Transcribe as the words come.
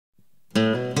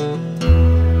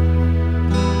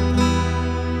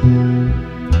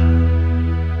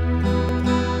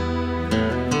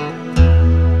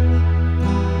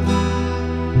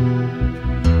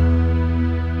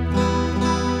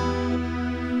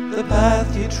The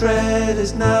path you tread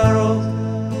is narrow,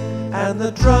 and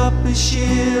the drop is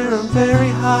sheer and very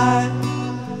high.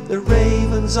 The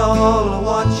ravens all are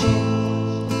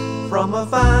watching from a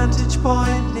vantage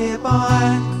point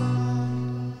nearby.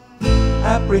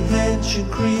 Apprehension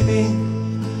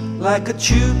creeping like a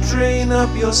tube train up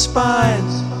your spine.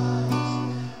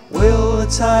 Will the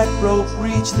tightrope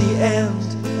reach the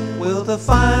end? Will the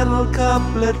final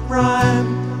couplet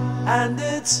rhyme? And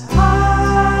it's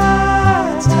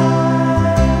high time,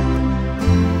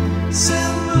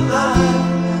 Cymbaline,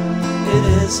 it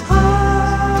is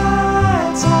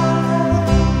high time,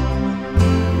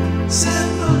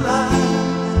 Cymbaline,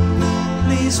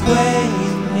 please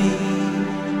wake me.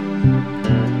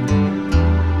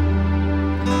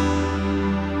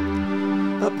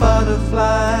 A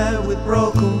butterfly with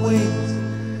broken wings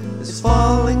is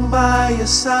falling by your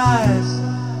side.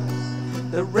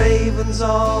 The ravens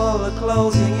all are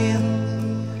closing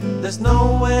in, there's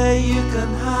nowhere you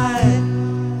can hide.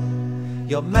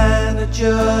 Your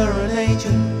manager and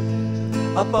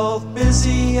agent are both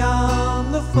busy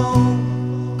on the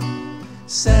phone,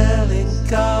 selling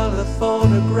color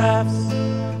photographs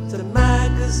to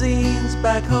magazines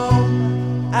back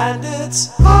home. And it's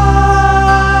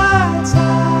high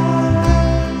time,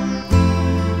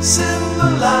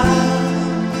 Cymbaline,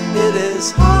 it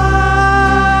is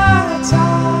high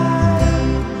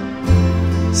time,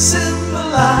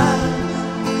 Cymbaline,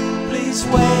 please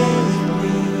wake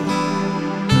me.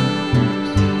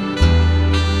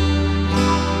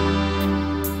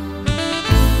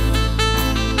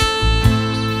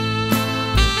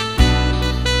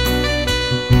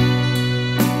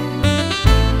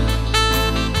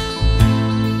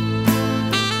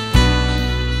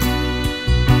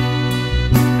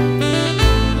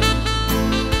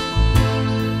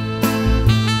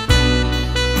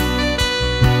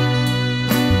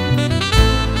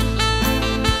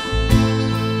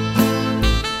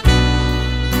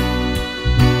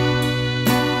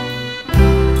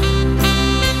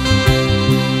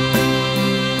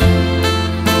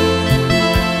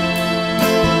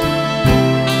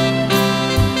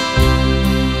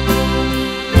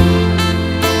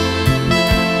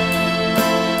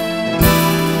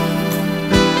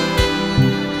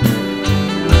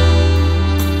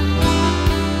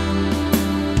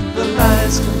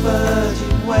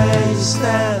 Converging where you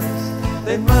stand,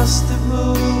 they must have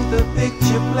moved the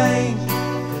picture plane.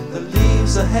 The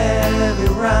leaves are heavy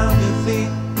round your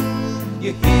feet,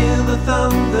 you hear the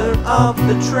thunder of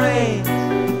the train.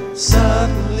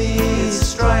 Suddenly it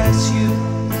strikes you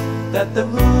that they're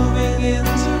moving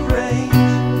into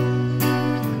range,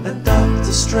 and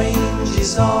Dr. Strange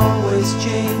is always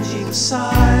changing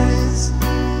size.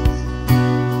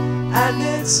 And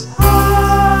it's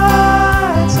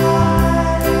high time,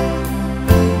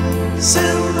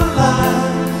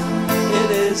 Cymbaline,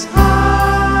 it is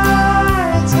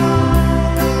high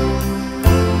time,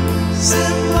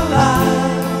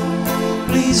 Cymbaline,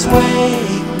 please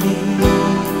wake me.